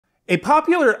A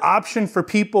popular option for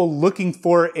people looking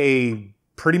for a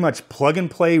pretty much plug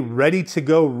and play, ready to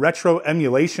go retro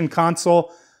emulation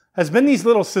console has been these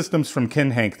little systems from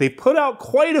Kinhank. They've put out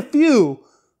quite a few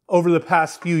over the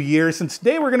past few years, and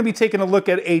today we're going to be taking a look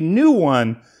at a new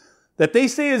one that they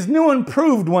say is new and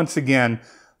improved once again,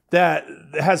 that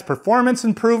has performance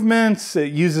improvements,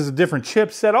 it uses a different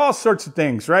chipset, all sorts of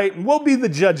things, right? And we'll be the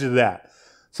judge of that.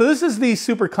 So this is the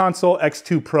Super Console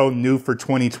X2 Pro new for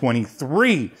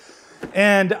 2023.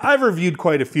 And I've reviewed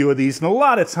quite a few of these, and a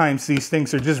lot of times these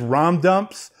things are just ROM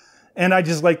dumps. And I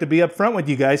just like to be upfront with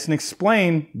you guys and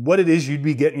explain what it is you'd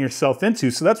be getting yourself into.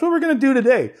 So that's what we're going to do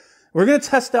today. We're going to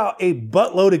test out a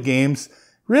buttload of games,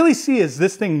 really see, is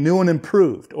this thing new and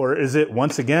improved? Or is it,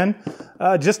 once again,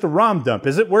 just a ROM dump?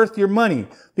 Is it worth your money?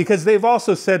 Because they've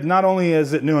also said not only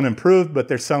is it new and improved, but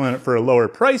they're selling it for a lower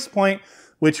price point,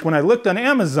 which when I looked on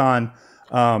Amazon,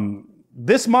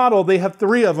 this model, they have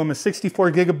three of them, a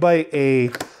 64 gigabyte, a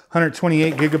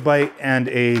 128 gigabyte, and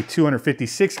a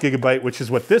 256 gigabyte, which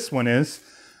is what this one is.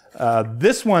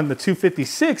 This one, the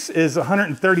 256, is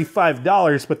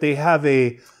 $135, but they have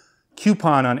a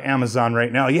coupon on Amazon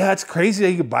right now. Yeah, it's crazy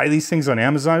that you can buy these things on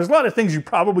Amazon. There's a lot of things you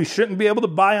probably shouldn't be able to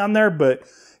buy on there, but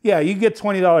yeah, you get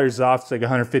 $20 off. It's like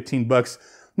 115 bucks.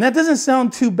 And that doesn't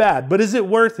sound too bad, but is it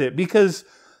worth it? Because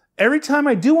every time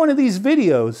I do one of these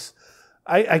videos,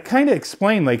 I kind of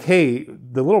explain, like, hey,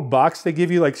 the little box they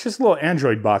give you, like, it's just a little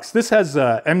Android box. This has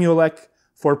Emulation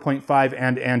 4.5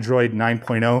 and Android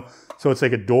 9.0, so it's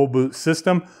like a dual boot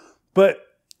system. But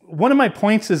one of my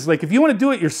points is, like, if you want to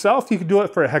do it yourself, you can do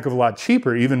it for a heck of a lot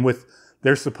cheaper, even with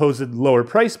their supposed lower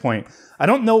price point. I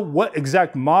don't know what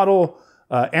exact model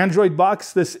Android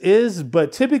box this is,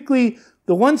 but typically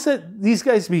the ones that these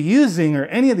guys be using, or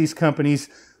any of these companies,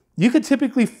 you could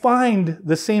typically find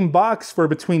the same box for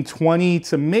between $20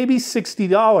 to maybe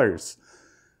 $60,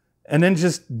 and then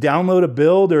just download a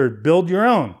build or build your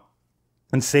own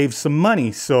and save some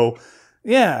money. So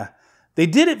yeah, they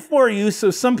did it for you,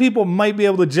 so some people might be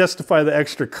able to justify the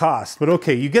extra cost. But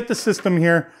okay, you get the system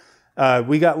here.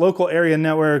 We got local area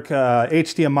network,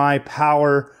 HDMI,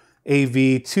 power,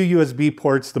 AV, 2 USB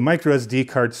ports, the micro SD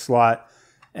card slot,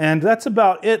 and that's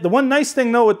about it. The one nice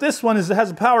thing though with this one is it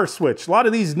has a power switch. A lot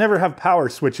of these never have power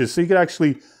switches, so you could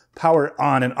actually power it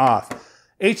on and off.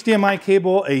 HDMI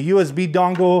cable, a USB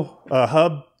dongle, a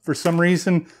hub for some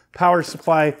reason, power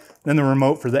supply, then the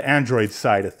remote for the Android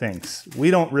side of things.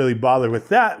 We don't really bother with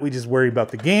that. We just worry about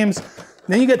the games.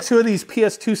 Then you get two of these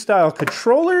PS2 style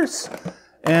controllers.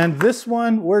 And this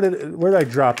one, where did I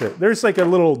drop it? There's like a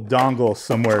little dongle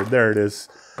somewhere. There it is.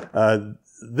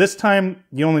 This time,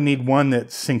 you only need one that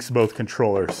syncs both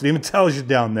controllers. It even tells you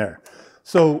down there.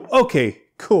 So, okay,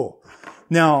 cool.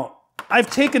 Now, I've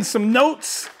taken some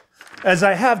notes as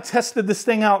I have tested this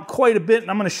thing out quite a bit,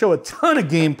 and I'm going to show a ton of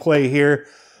gameplay here.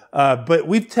 But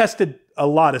we've tested a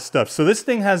lot of stuff. So this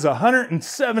thing has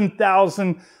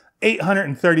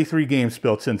 107,833 games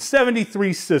built in,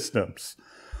 73 systems.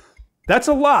 That's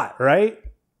a lot, right?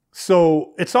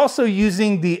 So it's also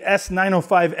using the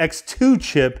S905X2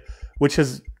 chip, which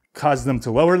has caused them to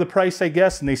lower the price, I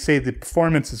guess, and they say the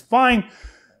performance is fine,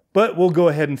 but we'll go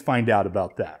ahead and find out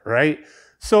about that, right?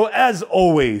 So as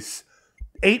always,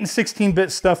 8 and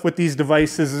 16-bit stuff with these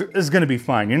devices is going to be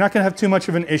fine. You're not going to have too much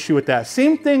of an issue with that.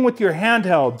 Same thing with your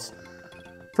handhelds,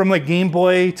 from like Game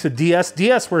Boy to DS.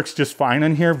 DS works just fine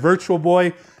on here. Virtual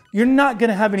Boy, you're not going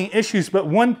to have any issues, but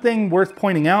one thing worth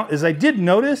pointing out is I did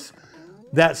notice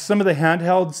that some of the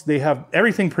handhelds, they have,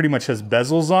 everything pretty much has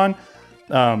bezels on.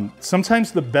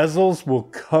 Sometimes the bezels will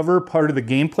cover part of the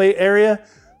gameplay area,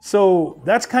 so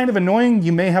that's kind of annoying.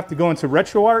 You may have to go into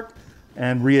RetroArch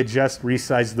and readjust,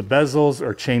 resize the bezels,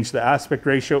 or change the aspect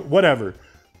ratio, whatever.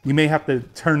 You may have to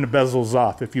turn the bezels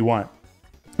off if you want.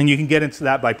 And you can get into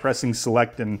that by pressing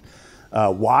select and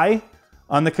Y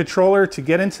on the controller to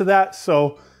get into that.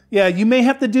 So yeah, you may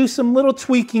have to do some little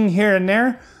tweaking here and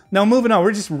there. Now moving on,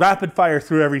 we're just rapid fire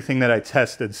through everything that I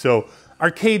tested. So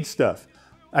arcade stuff.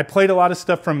 I played a lot of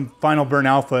stuff from Final Burn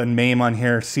Alpha and MAME on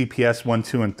here, CPS 1,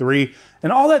 2, and 3,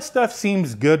 and all that stuff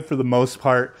seems good for the most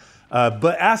part,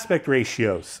 but aspect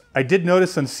ratios. I did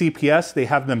notice on CPS, they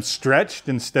have them stretched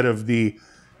instead of the,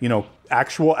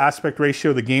 actual aspect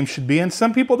ratio the game should be in.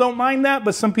 Some people don't mind that,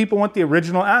 but some people want the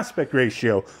original aspect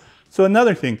ratio. So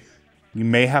another thing, you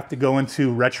may have to go into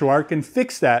RetroArch and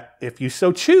fix that if you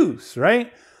so choose,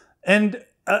 right? And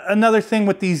another thing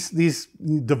with these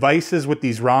devices, with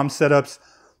these ROM setups,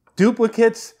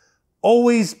 duplicates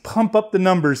always pump up the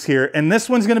numbers here, and this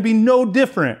one's going to be no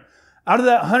different. Out of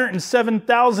that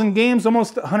 107,000 games,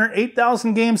 almost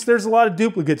 108,000 games, there's a lot of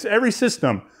duplicates. Every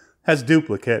system has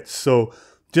duplicates. So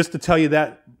just to tell you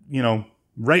that,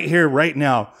 right here, right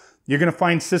now, you're going to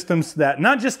find systems that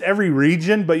not just every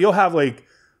region, but you'll have like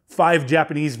 5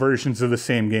 Japanese versions of the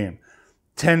same game,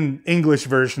 10 English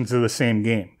versions of the same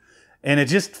game. And it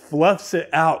just fluffs it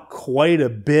out quite a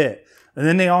bit. And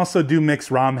then they also do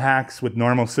mix ROM hacks with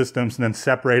normal systems and then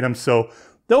separate them. So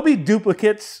there'll be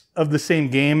duplicates of the same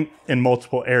game in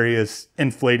multiple areas,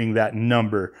 inflating that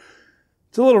number.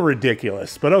 It's a little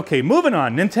ridiculous, but okay, moving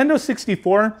on. Nintendo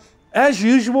 64, as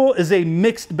usual, is a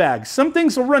mixed bag. Some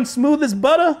things will run smooth as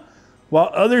butter, while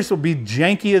others will be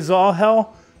janky as all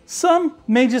hell. Some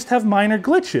may just have minor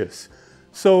glitches.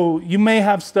 So you may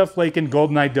have stuff like in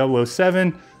GoldenEye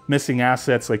 007, missing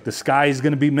assets like the sky is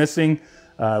going to be missing,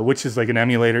 which is like an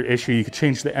emulator issue. You could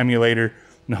change the emulator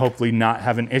and hopefully not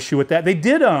have an issue with that. They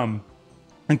did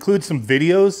include some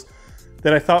videos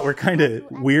that I thought were kind of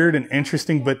weird and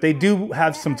interesting, but they do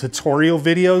have some tutorial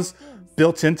videos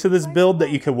built into this build that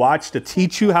you could watch to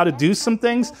teach you how to do some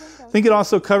things. I think it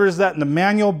also covers that in the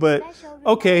manual, but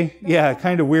okay, yeah,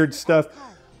 kind of weird stuff.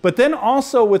 But then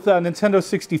also with Nintendo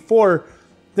 64,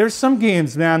 there's some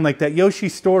games, man, like that Yoshi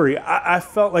Story. I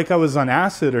felt like I was on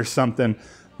acid or something.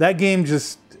 That game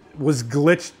just was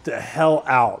glitched the hell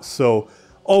out. So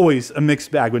always a mixed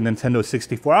bag with Nintendo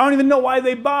 64. I don't even know why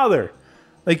they bother.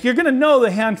 Like, you're gonna know the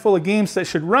handful of games that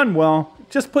should run well.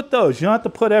 Just put those. You don't have to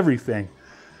put everything.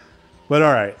 But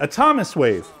all right, Atomic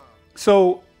Wave.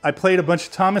 So I played a bunch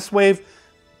of Atomic Wave.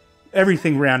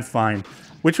 Everything ran fine,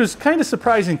 which was kind of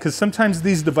surprising because sometimes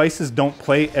these devices don't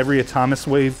play every Atomic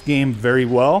Wave game very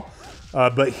well.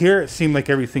 But here it seemed like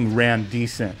everything ran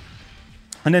decent.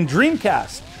 And then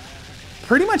Dreamcast.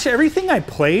 Pretty much everything I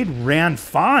played ran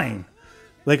fine.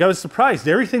 Like, I was surprised.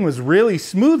 Everything was really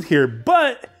smooth here,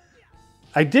 but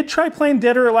I did try playing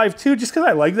Dead or Alive 2 just because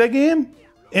I like that game,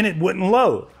 and it wouldn't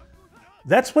load.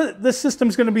 That's what this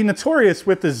system's going to be notorious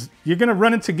with, is you're going to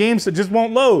run into games that just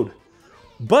won't load.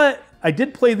 But I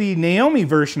did play the Naomi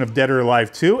version of Dead or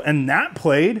Alive 2, and that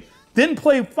played. Didn't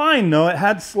play fine, though. It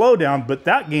had slowdown, but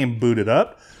that game booted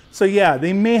up. So yeah,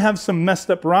 they may have some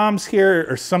messed up ROMs here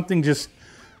or something just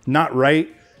not right.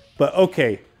 But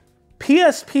okay,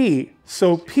 PSP.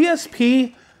 So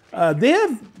PSP, they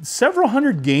have several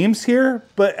hundred games here,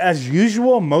 but as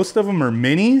usual, most of them are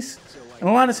minis. And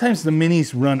a lot of times the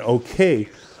minis run okay.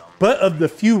 But of the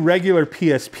few regular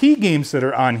PSP games that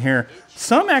are on here,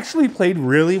 some actually played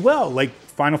really well, like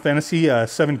Final Fantasy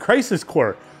VII Crisis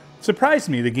Core. Surprised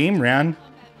me, the game ran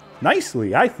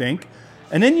nicely, I think.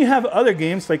 And then you have other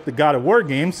games like the God of War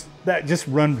games that just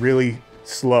run really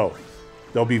slow.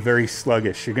 They'll be very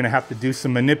sluggish. You're gonna have to do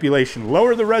some manipulation,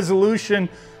 lower the resolution,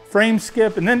 frame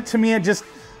skip, and then to me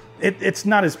it's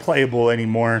not as playable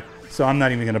anymore, so I'm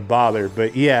not even gonna bother.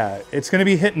 But yeah, it's gonna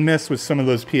be hit and miss with some of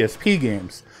those PSP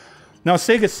games. Now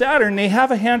Sega Saturn, they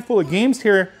have a handful of games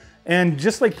here, and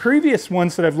just like previous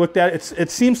ones that I've looked at, it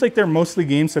seems like they're mostly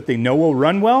games that they know will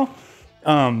run well.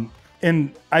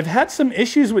 And I've had some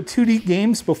issues with 2D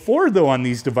games before, though, on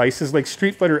these devices, like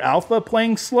Street Fighter Alpha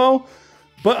playing slow.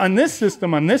 But on this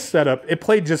system, on this setup, it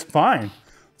played just fine.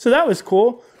 So that was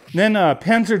cool. Then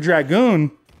Panzer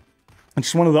Dragoon, which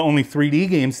is one of the only 3D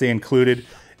games they included,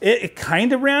 it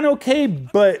kind of ran okay,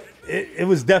 but it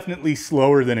was definitely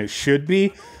slower than it should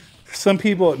be. For some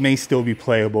people, it may still be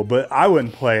playable, but I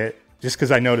wouldn't play it just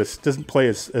because I noticed it doesn't play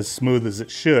as smooth as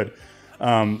it should.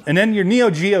 And then your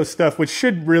Neo Geo stuff, which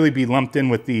should really be lumped in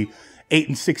with the 8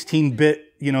 and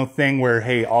 16-bit, thing where,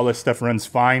 hey, all this stuff runs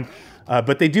fine.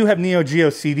 But they do have Neo Geo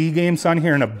CD games on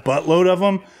here and a buttload of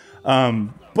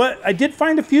them. But I did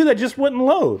find a few that just wouldn't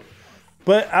load.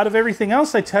 But out of everything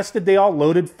else I tested, they all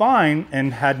loaded fine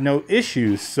and had no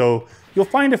issues. So you'll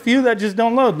find a few that just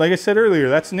don't load. Like I said earlier,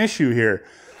 that's an issue here.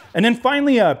 And then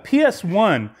finally,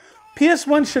 PS1.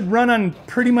 PS1 should run on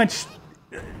pretty much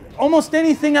almost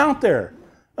anything out there.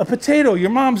 A potato, your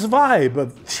mom's Vibe,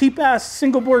 a cheap-ass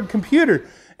single-board computer.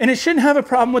 And it shouldn't have a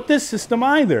problem with this system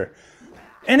either.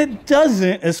 And it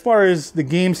doesn't, as far as the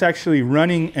games actually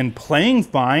running and playing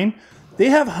fine. They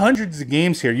have hundreds of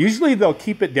games here. Usually they'll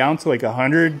keep it down to like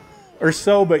 100 or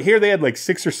so, but here they had like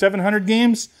 600 or 700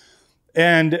 games.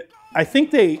 And I think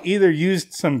they either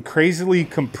used some crazily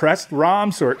compressed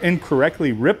ROMs or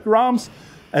incorrectly ripped ROMs,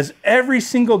 as every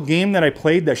single game that I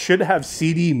played that should have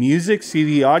CD music,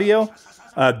 CD audio,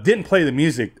 didn't play the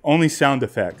music, only sound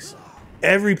effects.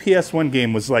 Every PS1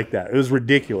 game was like that. It was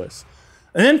ridiculous.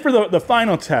 And then for the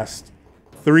final test,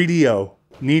 3DO,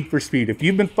 Need for Speed. If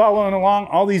you've been following along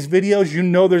all these videos, you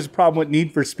know there's a problem with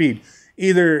Need for Speed.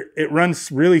 Either it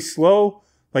runs really slow,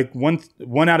 like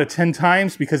one out of 10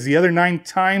 times, because the other 9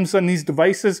 times on these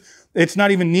devices, it's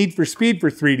not even Need for Speed for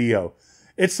 3DO.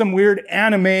 It's some weird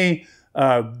anime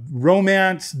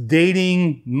romance,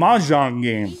 dating, mahjong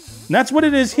game. And that's what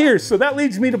it is here. So that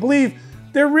leads me to believe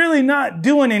they're really not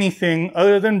doing anything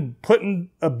other than putting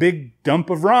a big dump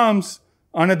of ROMs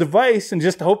on a device and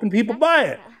just hoping people buy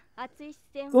it.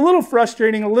 It's a little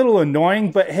frustrating, a little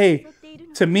annoying, but hey,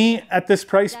 to me at this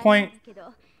price point,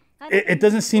 it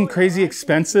doesn't seem crazy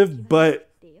expensive, but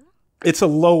it's a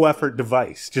low effort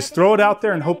device. Just throw it out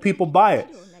there and hope people buy it.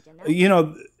 You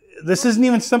know, this isn't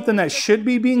even something that should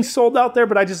be being sold out there,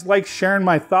 but I just like sharing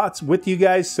my thoughts with you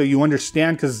guys so you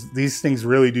understand, because these things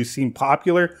really do seem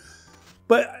popular.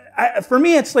 But for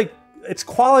me, it's like, it's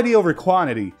quality over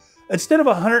quantity. Instead of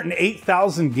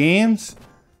 108,000 games,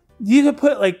 you could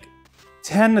put like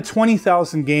 10 to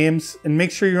 20,000 games and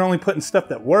make sure you're only putting stuff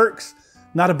that works,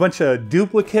 not a bunch of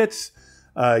duplicates,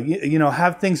 you know,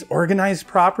 have things organized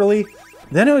properly.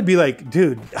 Then it would be like,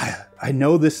 dude, I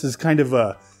know this is kind of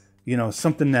a, you know,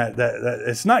 something that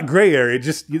it's not gray area,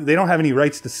 just they don't have any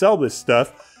rights to sell this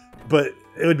stuff, but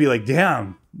it would be like,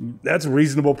 damn, that's a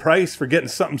reasonable price for getting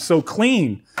something so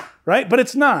clean, right? But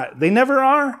it's not. They never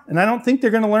are, and I don't think they're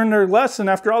going to learn their lesson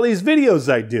after all these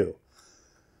videos I do.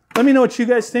 Let me know what you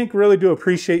guys think. Really do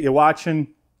appreciate you watching.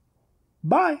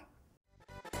 Bye.